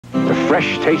The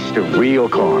fresh taste of real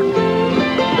corn.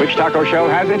 Which taco shell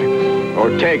has it?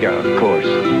 Ortega, of course.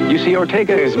 You see,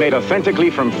 Ortega is made authentically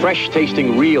from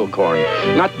fresh-tasting real corn,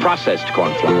 not processed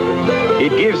corn flour. It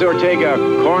gives Ortega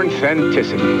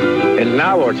corn-thenticity. And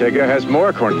now Ortega has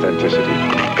more corn-thenticity,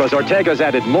 because Ortega's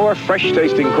added more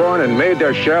fresh-tasting corn and made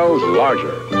their shells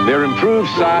larger. Their improved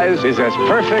size is as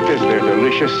perfect as their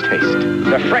delicious taste.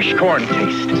 The fresh corn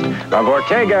taste of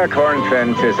Ortega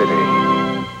corn-thenticity.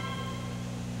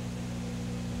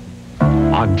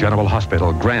 On General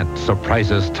Hospital, Grant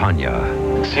surprises Tanya.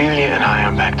 Celia and I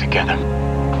are back together.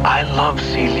 I love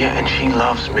Celia and she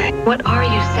loves me. What are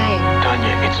you saying?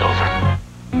 Tanya, it's over.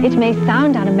 It may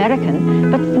sound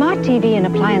un-American, but smart TV and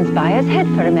appliance buyers head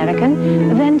for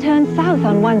American, then turn south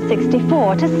on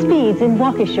 164 to Speeds in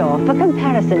Waukesha for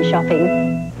comparison shopping.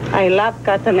 I love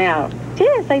Cottonelle.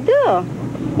 Yes, I do.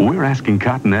 We're asking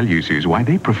Cottonelle users why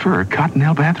they prefer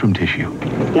Cottonelle bathroom tissue.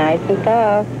 It's nice and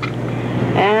soft.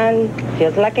 And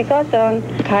feels like a cotton.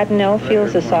 Cottonelle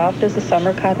feels as soft as the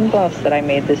summer cotton gloves that I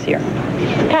made this year.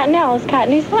 Cottonelle is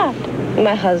cottony soft.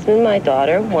 My husband, my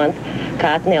daughter want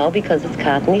Cottonelle because it's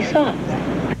cottony soft.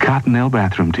 Cottonelle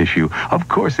bathroom tissue. Of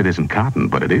course it isn't cotton,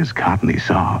 but it is cottony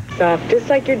soft. Soft, just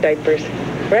like your diapers.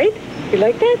 Right? You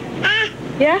like that?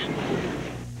 Yeah?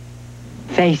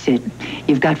 Face it,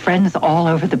 you've got friends all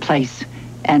over the place.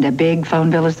 And a big phone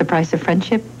bill is the price of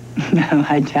friendship? No,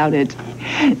 I doubt it.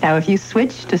 Now, if you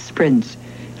switch to Sprint,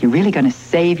 you're really going to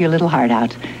save your little heart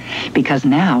out. Because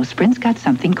now, Sprint's got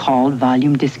something called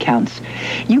volume discounts.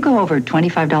 You go over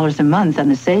 $25 a month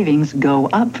and the savings go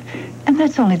up. And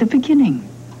that's only the beginning.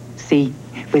 See,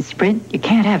 with Sprint, you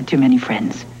can't have too many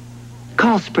friends.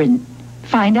 Call Sprint.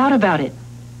 Find out about it.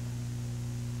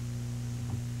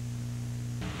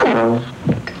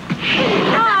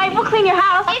 Hi, we'll clean your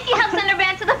house. Casey helps send her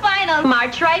band to the final.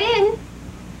 March right in.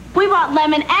 We bought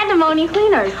lemon and ammonia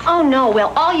cleaners. Oh, no,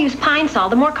 we'll all use Pine Sol,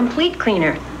 the more complete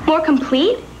cleaner. More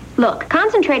complete? Look,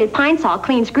 concentrated Pine Sol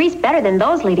cleans grease better than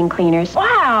those leading cleaners.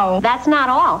 Wow! That's not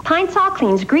all. Pine Sol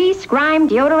cleans grease, grime,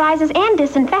 deodorizes, and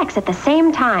disinfects at the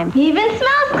same time. Even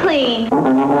smells clean.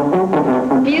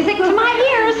 Music to my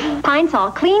ears. Pine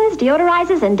Sol cleans,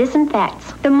 deodorizes, and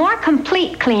disinfects. The more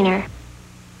complete cleaner.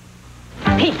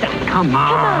 Pizza. Come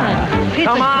on.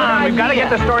 Come on. We've got to get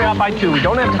the story out by 2. We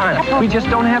don't have time. We just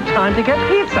don't have time to get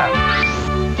pizza.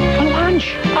 For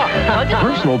lunch.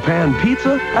 Personal pan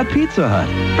pizza at Pizza Hut.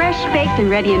 Fresh baked and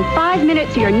ready in 5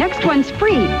 minutes, or your next one's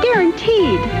free.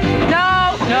 Guaranteed.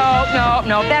 No.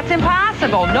 That's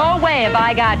impossible. No way have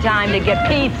I got time to get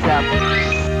pizza.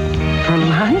 For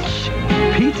lunch?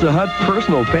 Pizza Hut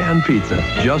personal pan pizza.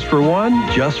 Just for one,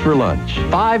 just for lunch.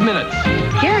 5 minutes.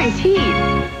 Guaranteed.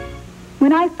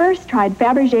 When I first tried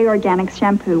Fabergé Organic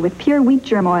shampoo with pure wheat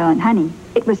germ oil and honey,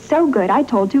 it was so good I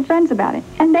told 2 friends about it,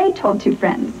 and they told 2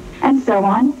 friends, and so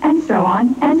on, and so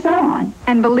on, and so on.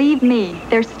 And believe me,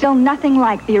 there's still nothing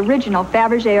like the original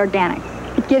Fabergé Organics.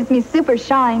 It gives me super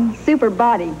shine, super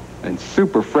body. And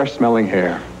super fresh-smelling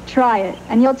hair. Try it,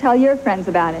 and you'll tell your friends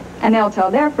about it, and they'll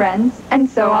tell their friends, and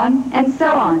so on, and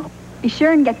so on. Be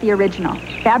sure and get the original,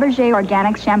 Fabergé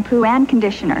Organic shampoo and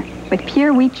conditioner with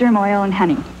pure wheat germ oil and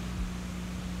honey.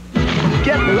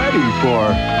 Get ready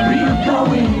for real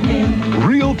going in.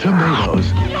 Real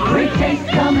tomatoes. Great taste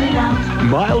coming out.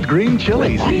 Mild green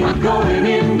chilies. Real going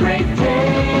in. Great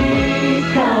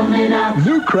taste coming out.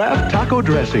 New Kraft Taco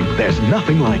dressing. There's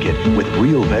nothing like it. With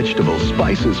real vegetables,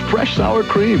 spices, fresh sour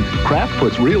cream. Kraft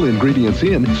puts real ingredients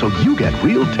in, so you get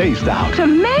real taste out.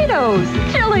 Tomatoes,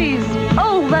 chilies,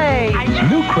 Olay.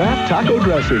 New Kraft Taco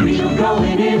dressing. Real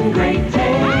going in. Great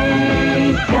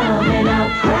taste coming out.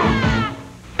 Kraft.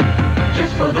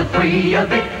 Just for the free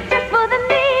of it. Just for the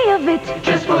me of it.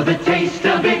 Just for the taste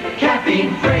of it.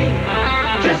 Caffeine free.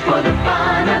 Just for the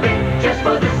fun of it. Just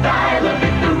for the style of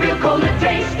it. The real cola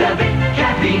taste of it.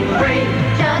 Caffeine free.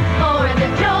 Just for the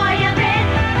joy of it.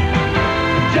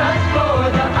 Just for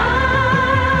the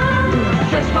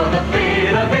just for the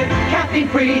fit of it. Caffeine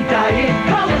free diet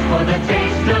Coke. Just for the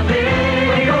taste of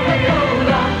it.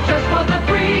 Coca-Cola. Just for the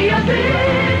free of it.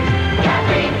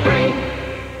 Caffeine free.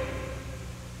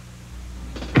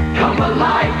 Come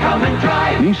alive, come and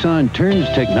drive. Nissan turns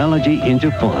technology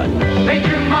into fun.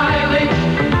 Major mileage,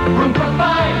 room for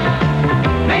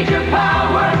 5. Major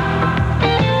power.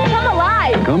 Come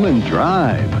alive. Come and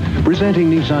drive. Presenting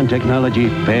Nissan technology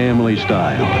family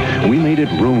style. We made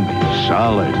it roomy,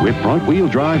 solid, with front-wheel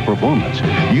drive performance.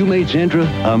 You made Sentra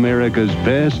America's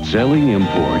best-selling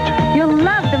import. You'll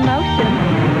love the motion.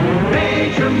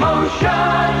 Major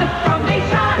motion from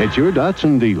Nissan. It's your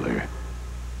Datsun dealer.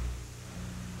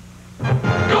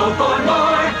 Go for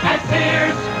more at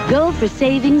Sears. Go for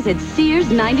savings at Sears'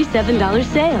 $97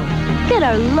 sale. Get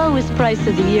our lowest price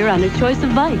of the year on a choice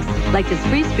of bikes, like this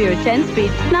Free Spirit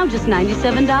 10-speed, now just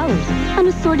 $97. On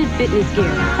assorted fitness gear,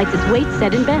 like this weight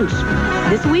set and bench,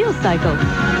 this wheel cycle,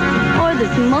 or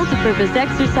this multi-purpose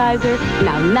exerciser,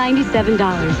 now $97.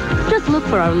 Just look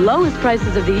for our lowest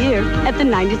prices of the year at the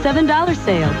 $97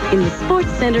 sale in the Sports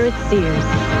Center at Sears.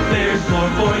 There's more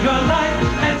for your life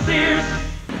at Sears.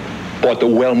 Bought the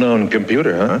well-known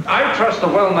computer, huh? I trust the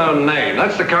well-known name.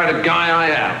 That's the kind of guy I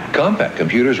am. Compaq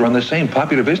computers run the same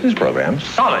popular business programs.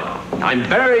 Solid. I'm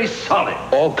very solid.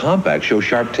 All Compaq show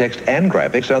sharp text and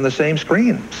graphics on the same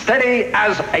screen. Steady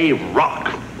as a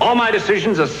rock. All my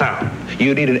decisions are sound.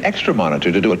 You need an extra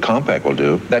monitor to do what Compaq will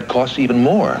do. That costs even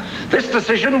more. This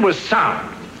decision was sound.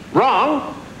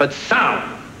 Wrong, but sound.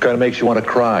 Kind of makes you want to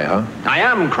cry, huh? I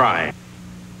am crying.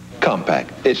 Compaq.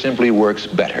 It simply works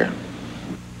better.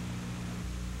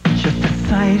 Just the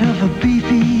sight of a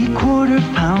beefy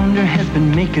quarter-pounder has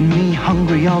been making me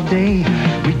hungry all day.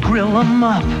 We grill them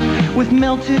up with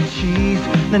melted cheese,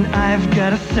 then I've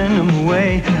got to send them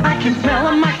away. I can smell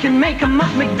them, I can make them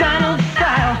up McDonald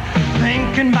style.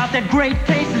 Thinking about that great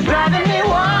taste is driving me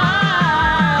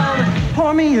wild.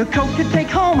 Pour me a Coke to take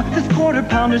home, this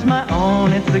quarter-pounder's my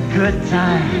own. It's a good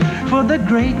time for the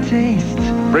great taste.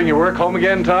 Bring your work home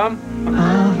again, Tom?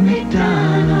 Of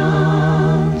McDonald's.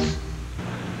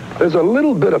 There's a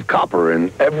little bit of copper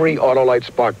in every Autolite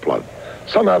spark plug.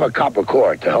 Some have a copper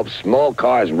core to help small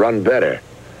cars run better.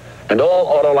 And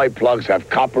all Autolite plugs have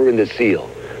copper in the seal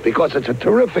because it's a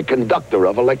terrific conductor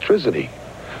of electricity.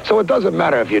 So it doesn't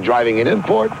matter if you're driving an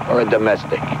import or a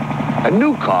domestic, a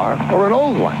new car or an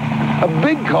old one, a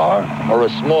big car or a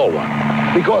small one,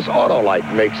 because Autolite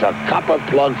makes a copper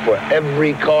plug for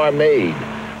every car made.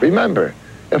 Remember,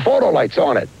 if Autolite's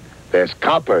on it, there's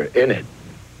copper in it.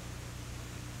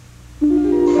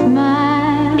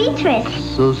 Smile. Beatrice.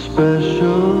 So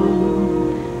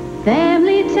special.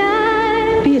 Family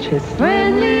time. Beatrice.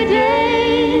 Friendly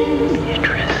days.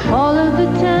 Beatrice. All of the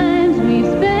times we've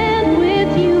spent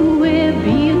with you, we're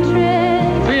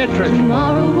Beatrice. Beatrice.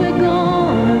 Tomorrow we're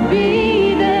gonna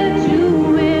be there too,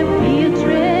 we're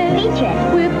Beatrice.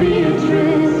 Beatrice. We're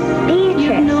Beatrice. Beatrice.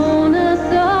 You've known us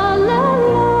all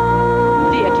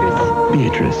along. Beatrice.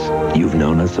 Beatrice, you've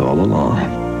known us all along.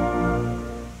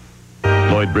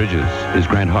 Lloyd Bridges is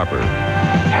Grant Harper,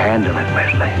 Handle it,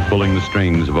 Wesley. pulling the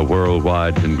strings of a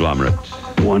worldwide conglomerate,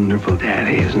 Wonderful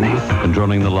daddy, isn't he?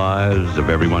 controlling the lives of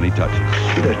everyone he touches.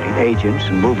 She doesn't need agents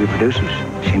and movie producers.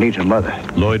 She needs a mother.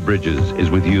 Lloyd Bridges is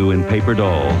with you in Paper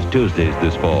Dolls, Tuesdays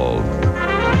this fall.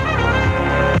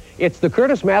 It's the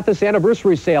Curtis Mathes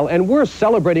Anniversary Sale, and we're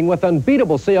celebrating with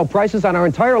unbeatable sale prices on our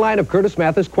entire line of Curtis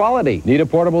Mathes quality. Need a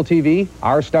portable TV?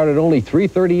 Ours start at only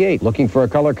 $338. Looking for a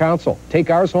color console? Take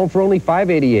ours home for only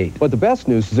 $588. But the best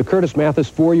news is a Curtis Mathes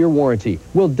 4-year warranty.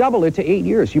 We'll double it to 8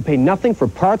 years. You pay nothing for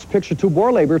parts, picture tube,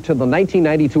 or labor till the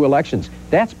 1992 elections.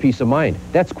 That's peace of mind.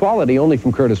 That's quality only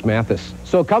from Curtis Mathes.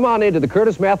 So come on into the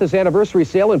Curtis Mathes Anniversary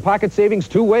Sale and pocket savings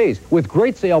 2 ways with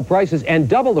great sale prices and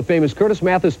double the famous Curtis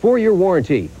Mathes 4-year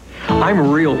warranty. I'm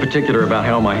real particular about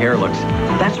how my hair looks.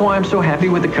 That's why I'm so happy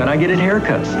with the cut I get at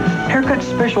Haircuts. Haircuts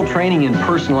special training in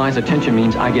personalized attention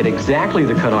means I get exactly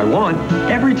the cut I want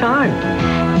every time.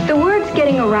 The word's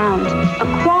getting around. A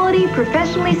quality,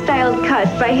 professionally styled cut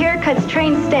by Haircuts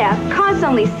trained staff costs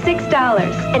only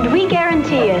 $6, and we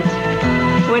guarantee it.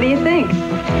 What do you think?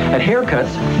 At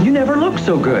Haircuts, you never look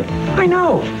so good. I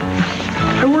know.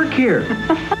 I work here.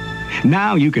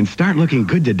 Now you can start looking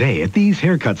good today at these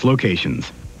Haircuts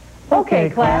locations. Okay,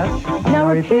 class. Now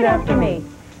repeat after me.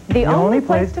 The only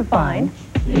place to find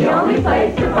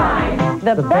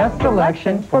the best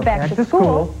selection for back to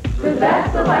school. The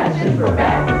best selection for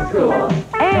back to school.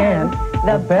 And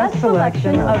the best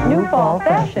selection of new fall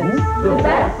fashions. The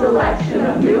best selection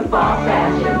of new fall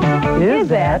fashions.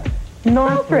 Is at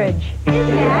Northridge.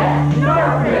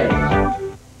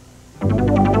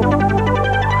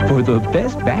 For the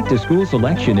best back-to-school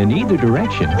selection in either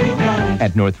direction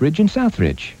at Northridge and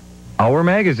Southridge. Our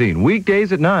magazine,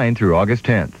 weekdays at 9 through August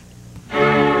 10th.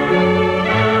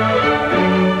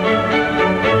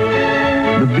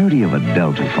 The beauty of a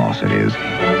Delta faucet is,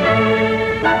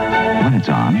 when it's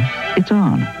on, it's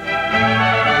on.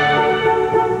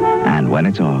 And when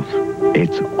it's off,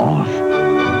 it's off.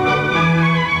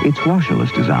 Its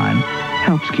washerless design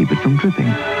helps keep it from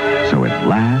dripping, so it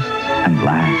lasts and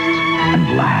lasts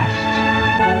and lasts.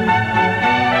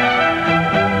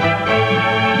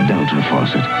 Delta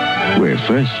faucet. We're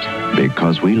first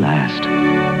because we last.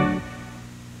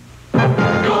 Go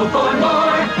for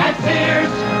more at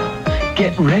Sears.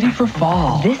 Get ready for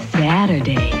fall. This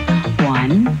Saturday, why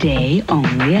One day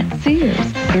only at Sears.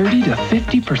 30 to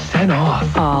 50%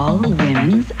 off. All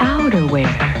women's outerwear.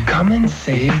 Come and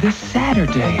save this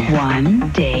Saturday.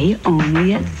 One day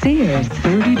only at Sears.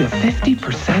 30 to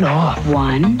 50% off.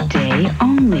 One day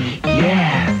only.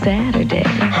 Yeah. Saturday.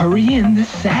 Hurry in this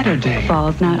Saturday.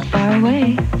 Fall's not far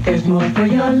away. There's more for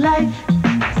your life.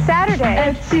 Saturday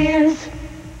At Sears.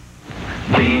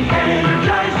 The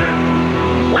Energizer.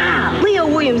 Wow, Leo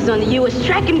Williams is on the U.S.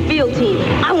 track and field team.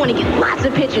 I want to get lots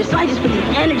of pictures, so I just put the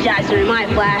Energizer in my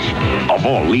flash. Of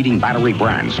all leading battery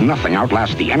brands, nothing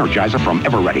outlasts the Energizer from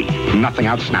Ever-Ready. Nothing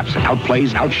outsnaps it,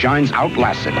 outplays, outshines,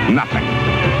 outlasts it. Nothing.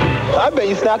 I bet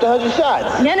you snapped 100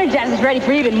 shots. The Energizer's ready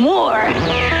for even more.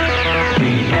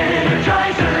 The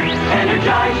Energizer.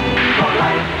 Energize for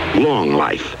life. Long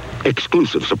life.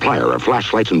 Exclusive supplier of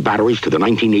flashlights and batteries to the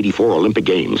 1984 Olympic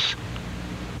Games.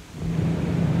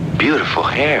 Beautiful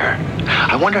hair.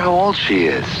 I wonder how old she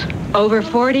is. Over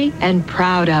 40 and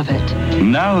proud of it.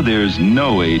 Now there's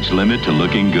no age limit to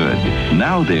looking good.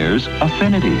 Now there's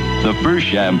Affinity, the first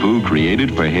shampoo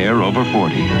created for hair over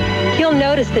 40. You'll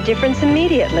notice the difference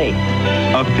immediately.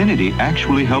 Affinity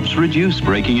actually helps reduce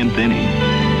breaking and thinning.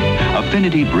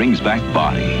 Affinity brings back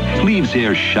body, leaves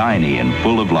hair shiny and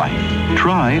full of life.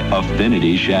 Try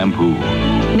Affinity Shampoo.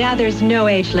 Now there's no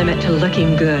age limit to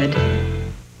looking good.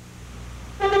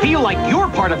 Feel like you're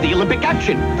part of the Olympic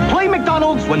action. Play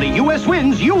McDonald's. When the U.S.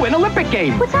 wins, you win Olympic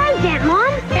game. What time's that, Mom?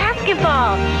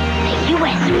 Basketball. The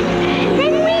U.S. wins.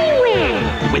 Then we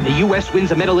win. When the U.S.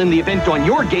 wins a medal in the event on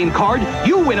your game card,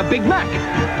 you win a Big Mac.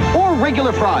 Or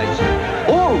regular fries.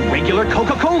 Or regular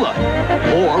Coca-Cola.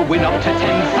 Or win up to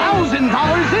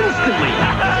 $10,000 instantly.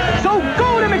 So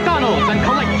go to McDonald's and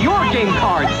collect your game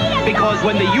cards. Because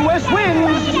when the U.S.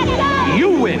 wins,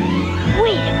 you win.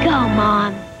 Way to go,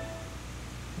 Mom.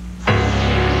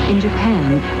 In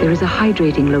Japan, there is a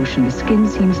hydrating lotion the skin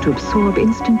seems to absorb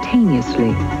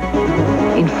instantaneously.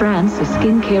 In France, a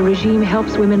skincare regime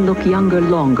helps women look younger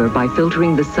longer by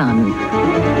filtering the sun.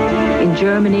 In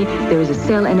Germany, there is a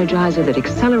cell energizer that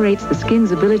accelerates the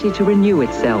skin's ability to renew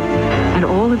itself. And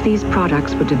all of these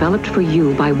products were developed for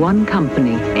you by one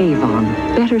company, Avon.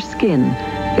 Better skin.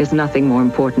 There's nothing more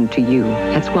important to you.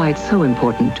 That's why it's so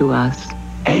important to us.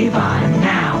 Avon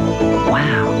now.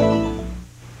 Wow.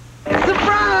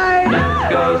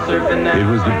 It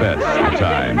was the best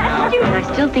time. I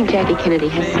still think Jackie Kennedy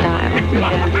has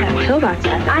style. Pillbox.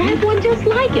 I have one just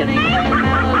like him. A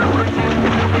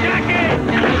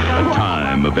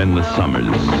time of endless summers.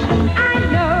 I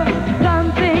know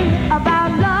something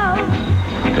about love.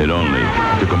 It only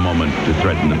took a moment to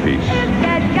threaten the peace.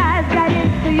 That guy's got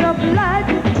into your blood.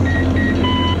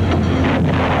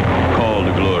 Call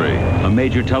to Glory, a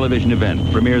major television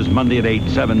event, premieres Monday at 8,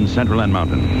 7 Central and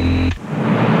Mountain.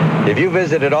 If you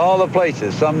visited all the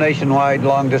places some nationwide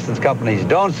long-distance companies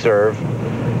don't serve,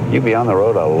 you'll be on the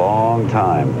road a long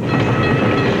time.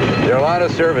 There are a lot of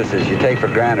services you take for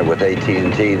granted with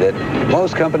AT&T that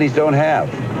most companies don't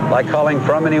have, like calling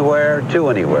from anywhere to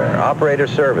anywhere, operator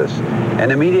service,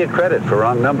 and immediate credit for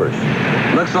wrong numbers.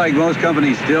 Looks like most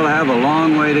companies still have a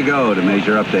long way to go to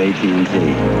measure up to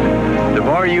AT&T. The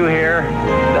more you hear,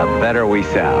 the better we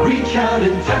sound. Reach out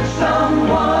and touch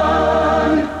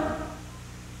someone.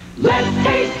 Let's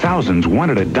taste. Thousands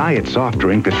wanted a diet soft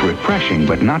drink that's refreshing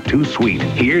but not too sweet.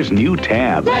 Here's new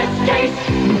Tab. Let's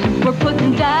taste. We're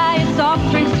putting diet soft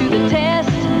drinks to the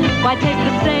test. Why take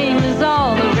the same as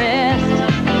all the rest?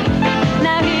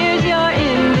 Now here's your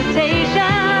invitation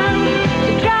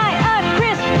to try a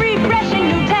crisp, refreshing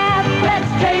new Tab.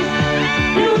 Let's taste.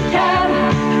 New Tab.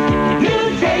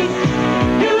 New taste.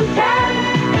 New Tab.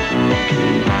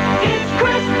 It's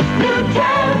crisp. New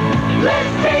Tab.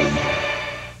 Let's taste.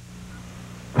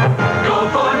 Go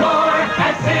for more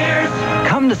at Sears.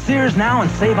 Come to Sears now and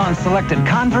save on selected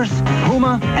Converse,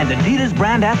 Puma, and Adidas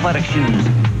brand athletic shoes.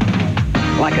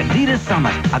 Like Adidas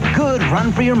Summit, a good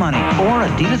run for your money, or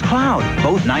Adidas Cloud,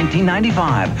 both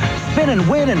 $19.95. Spin and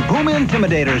win in Puma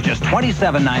Intimidators, just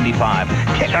 $27.95.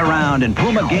 Kick around in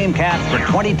Puma Game Cats for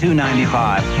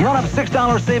 $22.95. Run up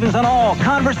 $6 savings on all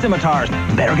Converse Scimitars.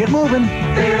 Better get moving.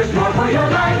 There's more for your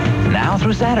life. Now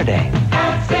through Saturday.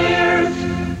 At Sears.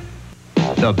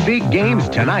 The big games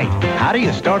tonight. How do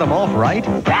you start them off right?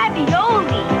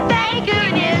 Ravioli. Thank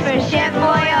goodness for Chef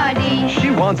Boyardee. She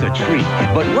wants a treat,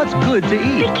 but what's good to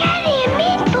eat? Spaghetti and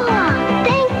meatball.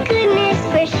 Thank goodness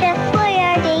for Chef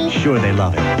Boyardee. Sure, they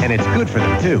love it. And it's good for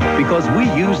them, too, because we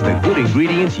use the good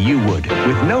ingredients you would,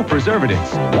 with no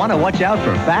preservatives. Want to watch out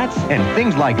for fats and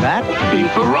things like that?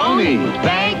 Beefaroni.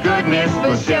 Thank goodness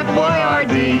for Chef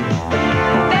Boyardee.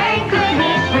 Thank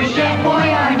goodness for Chef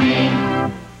Boyardee.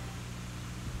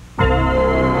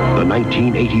 The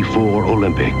 1984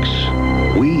 Olympics.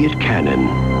 We at Canon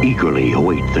eagerly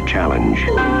await the challenge,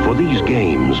 for these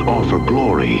games offer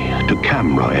glory to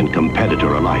camera and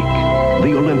competitor alike.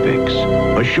 The Olympics,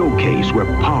 a showcase where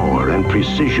power and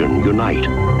precision unite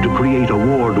to create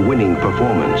award-winning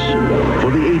performance. For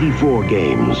the 84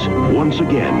 games, once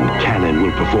again, Canon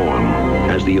will perform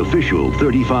as the official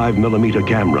 35mm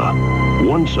camera.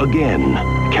 Once again,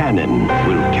 Canon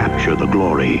will capture the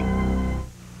glory.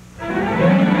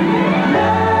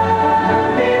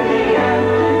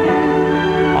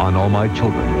 On All My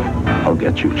Children. I'll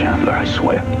get you, Chandler, I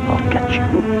swear. I'll get you.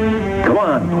 Come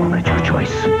on, Paul, it's your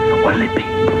choice. What'll it be?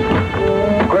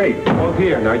 Great, both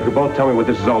here. Now you can both tell me what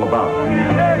this is all about.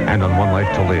 And on One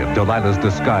Life to Live, Delilah's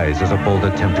disguise is a bold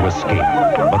attempt to escape.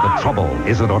 But the trouble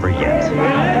isn't over yet.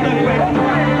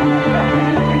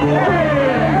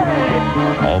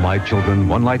 All My Children,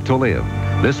 One Life to Live.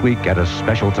 This week at a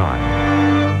special time.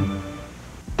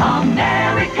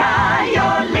 America,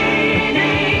 you're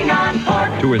leaning on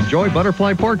pork. To enjoy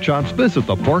butterfly pork chops, visit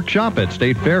the pork shop at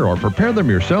State Fair or prepare them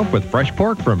yourself with fresh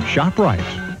pork from ShopRite.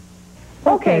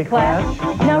 Okay, class.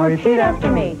 Now repeat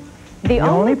after me. The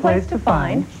only place to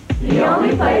find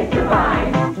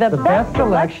the best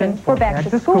selection for back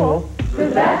to school. The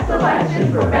best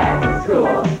selection for back to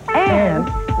school. And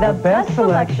the best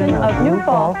selection of new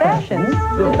fall fashions.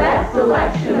 The best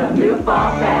selection of new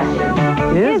fall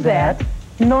fashions. Is at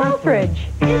Northridge.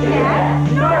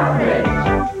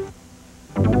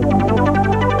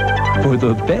 For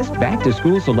the best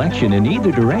back-to-school selection in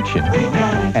either direction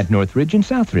at Northridge and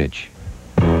Southridge.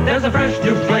 There's a fresh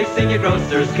new place in your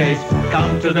grocer's case.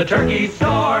 Come to the turkey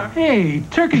store. Hey,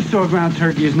 turkey store ground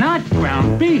turkey is not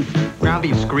ground beef. Ground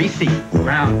beef's greasy.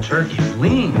 Ground turkey's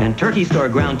lean. And turkey store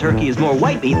ground turkey is more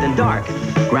white meat than dark.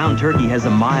 Ground turkey has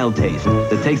a mild taste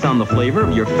that takes on the flavor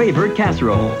of your favorite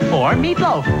casserole. Or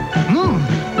meatloaf.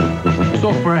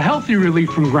 So for a healthy relief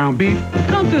from ground beef,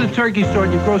 come to the turkey store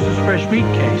at your grocer's fresh meat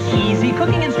case. Easy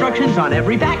cooking instructions on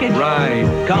every package. Right.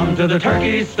 Come to the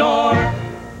turkey store.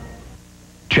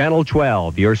 Channel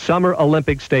 12, your summer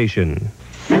Olympic station.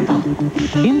 Simple.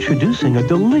 Introducing a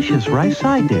delicious rice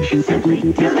side dish. Simply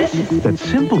delicious. That's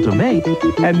simple to make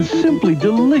and simply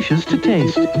delicious to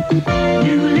taste. New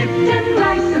Lipton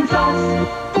rice and sauce.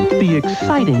 The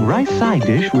exciting rice side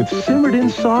dish with simmered-in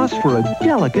sauce for a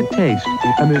delicate taste.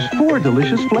 And there's 4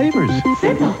 delicious flavors.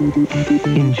 Simple.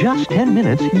 In just 10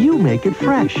 minutes, you make it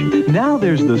fresh. Now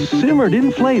there's the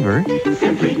simmered-in flavor.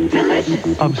 Simply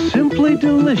delicious. Of Simply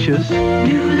Delicious.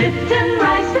 New Lipton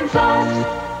rice and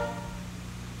sauce.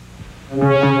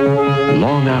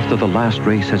 Long after the last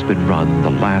race has been run, the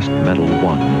last medal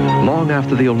won. Long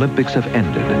after the Olympics have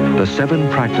ended, the 7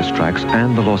 practice tracks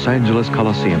and the Los Angeles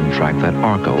Coliseum track that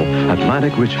ARCO,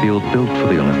 Atlantic Richfield, built for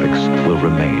the Olympics will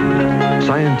remain.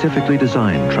 Scientifically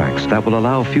designed tracks that will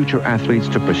allow future athletes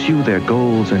to pursue their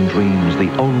goals and dreams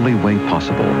the only way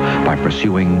possible, by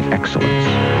pursuing excellence.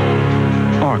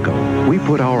 ARCO, we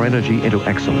put our energy into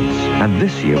excellence, and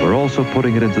this year we're also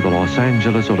putting it into the Los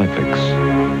Angeles Olympics.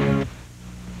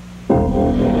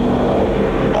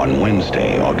 On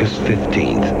Wednesday, August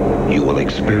 15th, you will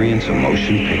experience a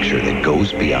motion picture that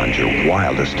goes beyond your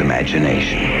wildest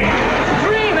imagination.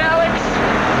 Dream, Alex!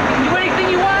 Do anything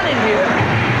you want in here.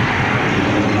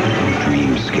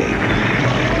 Dreamscape.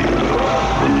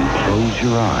 When you close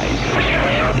your eyes,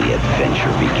 the adventure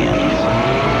begins.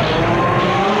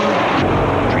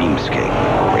 Dreamscape,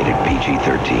 rated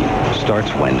PG-13,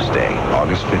 starts Wednesday,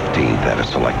 August 15th at a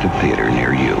selected theater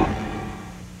near you.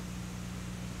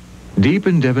 Deep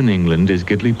in Devon, England is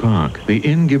Gidley Park, the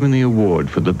inn given the award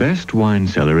for the best wine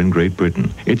cellar in Great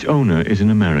Britain. Its owner is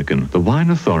an American, the wine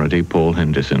authority Paul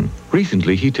Henderson.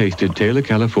 Recently, he tasted Taylor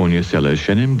California Cellar's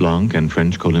Chenin Blanc and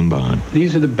French Colombard.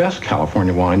 These are the best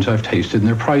California wines I've tasted in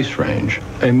their price range.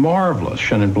 A marvelous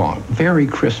Chenin Blanc, very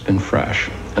crisp and fresh,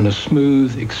 and a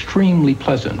smooth, extremely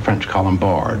pleasant French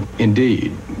Colombard.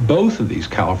 Indeed, both of these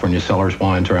California Cellars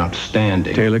wines are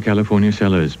outstanding. Taylor California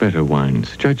Cellars, better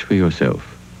wines. Judge for yourself.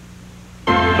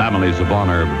 Families of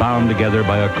honor bound together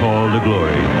by a call to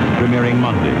glory, premiering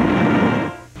Monday.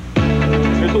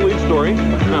 Here's the lead story.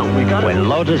 When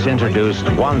Lotus introduced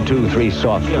 1-2-3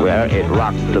 software, it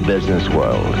rocked the business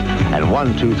world. And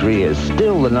 1-2-3 is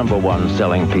still the #1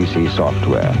 selling PC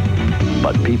software.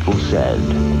 But people said,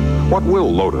 what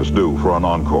will Lotus do for an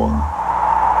encore?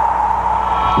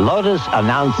 Lotus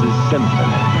announces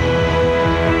Symphony.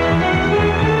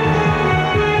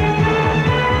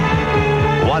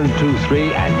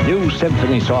 1-2-3 and new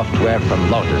Symphony software from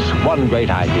Lotus. One great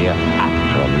idea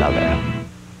after another.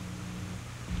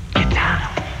 Get down,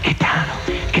 get down,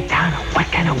 get down, what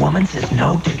can And a woman says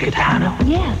no to Gitano?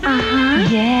 Yeah. Uh-huh.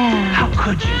 Yeah. How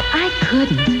could you? I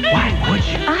couldn't. Why would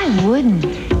you? I wouldn't.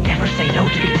 Never say no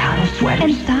to Gitano sweaters?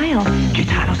 And style.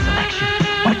 Gitano selection.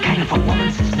 What kind of a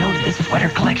woman says no to this sweater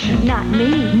collection? Not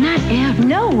me. Not ever.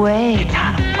 No way.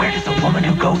 Gitano. Where does a woman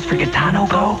who goes for Gitano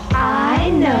go? I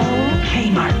know.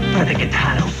 Kmart for the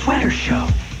Gitano sweater show.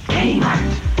 Kmart.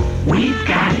 We've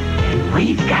got it. And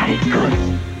we've got it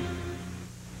good.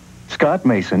 Scott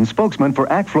Mason, spokesman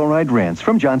for Act Fluoride Rinse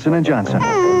from Johnson & Johnson.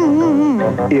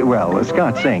 Well,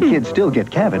 Scott's saying kids still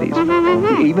get cavities,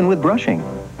 even with brushing.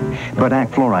 But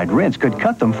Act Fluoride Rinse could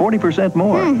cut them 40%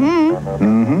 more.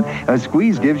 A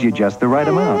squeeze gives you just the right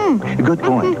amount. Good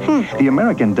point. The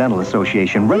American Dental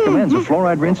Association recommends a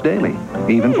fluoride rinse daily,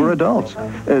 even for adults.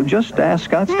 Just ask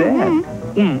Scott's dad.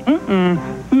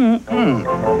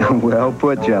 Well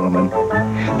put, gentlemen.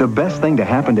 The best thing to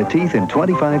happen to teeth in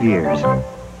 25 years.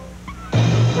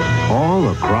 All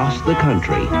across the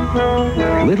country,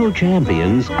 little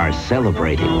champions are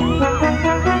celebrating.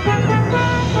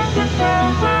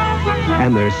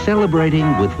 And they're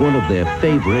celebrating with one of their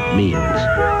favorite meals.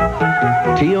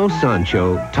 Tio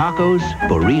Sancho tacos,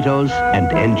 burritos, and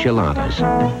enchiladas.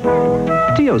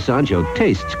 Tio Sancho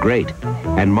tastes great,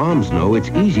 and moms know it's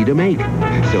easy to make.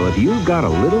 So if you've got a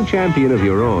little champion of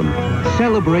your own,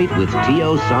 celebrate with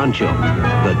Tio Sancho,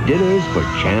 the dinners for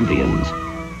champions.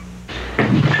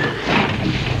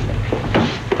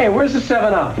 Hey, where's the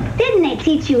 7-Up? Didn't they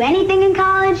teach you anything in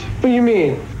college? What do you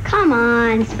mean? Come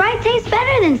on, Sprite tastes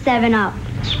better than 7-Up.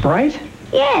 Sprite?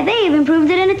 Yeah, they even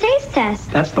proved it in a taste test.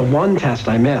 That's the one test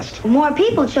I missed. More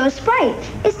people chose Sprite.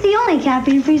 It's the only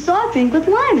caffeine-free soft drink with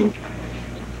lemon.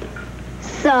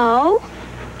 So?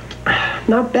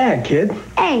 Not bad, kid.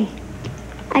 Hey,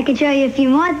 I could show you a few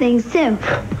more things, too.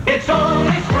 It's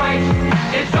only Sprite.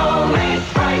 It's only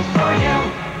Sprite for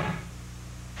you.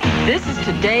 This is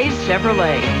today's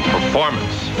Chevrolet.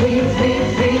 Performance.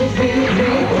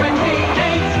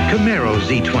 Camaro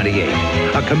Z28.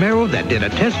 A Camaro that did a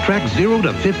test track 0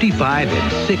 to 55 in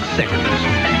 6 seconds.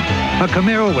 A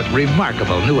Camaro with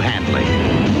remarkable new handling.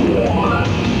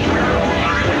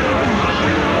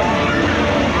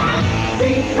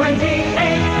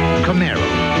 Z28.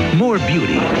 Camaro. More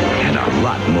beauty and a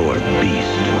lot more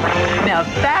beast. Now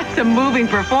that's a moving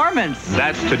performance.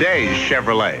 That's today's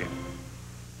Chevrolet.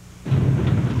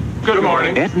 Good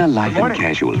morning. Aetna Life and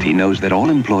Casualty knows that all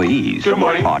employees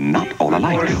are not all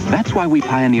alike. That's why we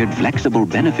pioneered flexible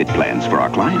benefit plans for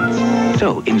our clients.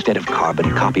 So instead of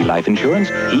carbon copy life insurance,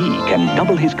 he can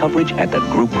double his coverage at the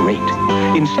group rate.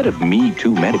 Instead of Me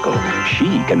Too Medical, she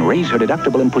can raise her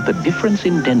deductible and put the difference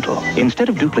in dental. Instead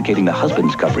of duplicating the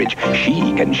husband's coverage,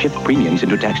 she can shift premiums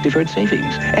into tax-deferred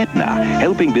savings. Aetna,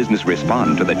 helping business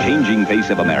respond to the changing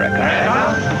face of America.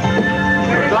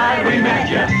 We're glad we met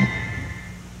you.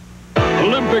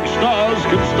 Olympic stars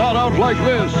can start out like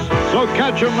this, so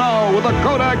catch them now with a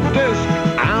Kodak disc.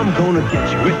 I'm gonna get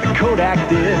you with the Kodak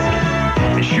disc.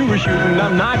 Sure shooting,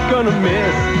 I'm not gonna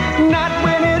miss. Not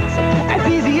when it's as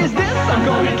easy as this. I'm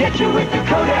gonna get you with the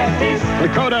Kodak disc. The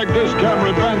Kodak disc camera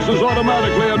advances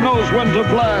automatically and knows when to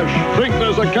flash. Think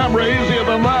there's a camera easier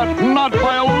than that? Not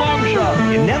by a long shot.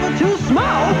 You're never too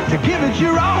small to give it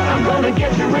your all. I'm gonna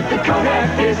get you with the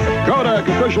Kodak disc. Kodak,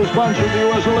 official sponsor of the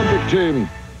U.S. Olympic team.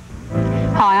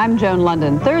 Hi, I'm Joan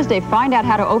London. Thursday, find out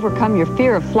how to overcome your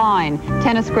fear of flying.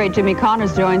 Tennis great Jimmy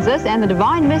Connors joins us, and the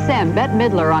divine Miss M, Bette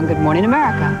Midler, on Good Morning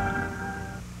America.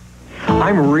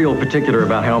 I'm real particular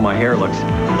about how my hair looks.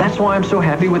 That's why I'm so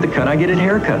happy with the cut I get at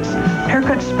Haircuts.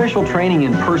 Haircuts' special training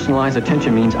and personalized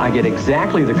attention means I get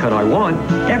exactly the cut I want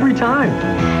every time.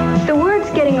 The word's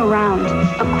getting around.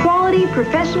 A quality,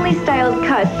 professionally styled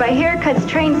cut by Haircuts'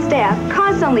 trained staff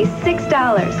costs only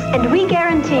 $6, and we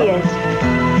guarantee it.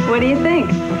 What do you think?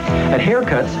 At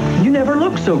Haircuts, you never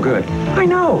look so good. I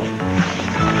know.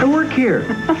 I work here.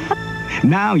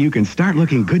 Now you can start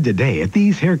looking good today at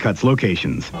these Haircuts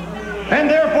locations. And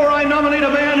therefore, I nominate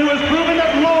a man who has proven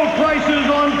that low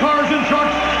prices on cars and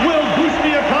trucks will boost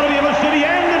the economy of a city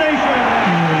and the nation.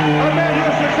 A man who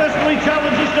has successfully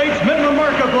challenged the state's minimum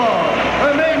markup law.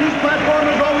 A man whose platform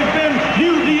has always been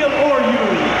New Deal or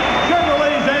used.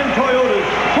 Chevrolets and Toyotas,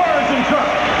 cars and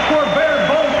trucks. For bare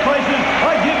bones prices,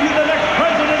 I give you the next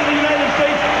president of the United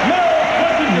States, Mel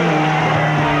Schlesinger.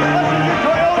 Schlesinger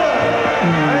Toyota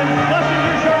and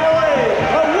Schlesinger Chevrolet,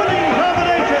 a winning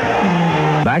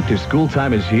combination. Back to school. School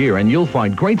time is here, and you'll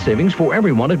find great savings for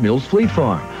everyone at Mills Fleet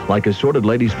Farm. Like assorted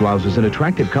ladies' blouses in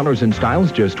attractive colors and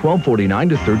styles, just $12.49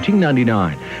 to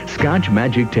 $13.99. Scotch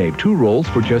Magic Tape, 2 rolls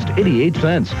for just 88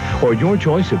 cents. Or your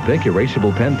choice of Bic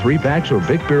Erasable Pen 3-packs or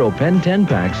Bic Bureau Pen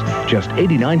 10-packs, just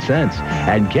 89 cents.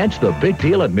 And catch the big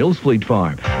deal at Mills Fleet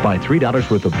Farm. Buy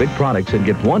 $3 worth of Bic products and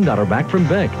get $1 back from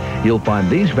Bic. You'll find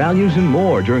these values and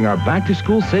more during our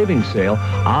back-to-school savings sale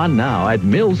on now at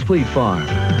Mills Fleet Farm.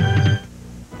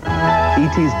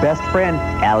 E.T.'s best friend,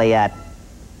 Elliot.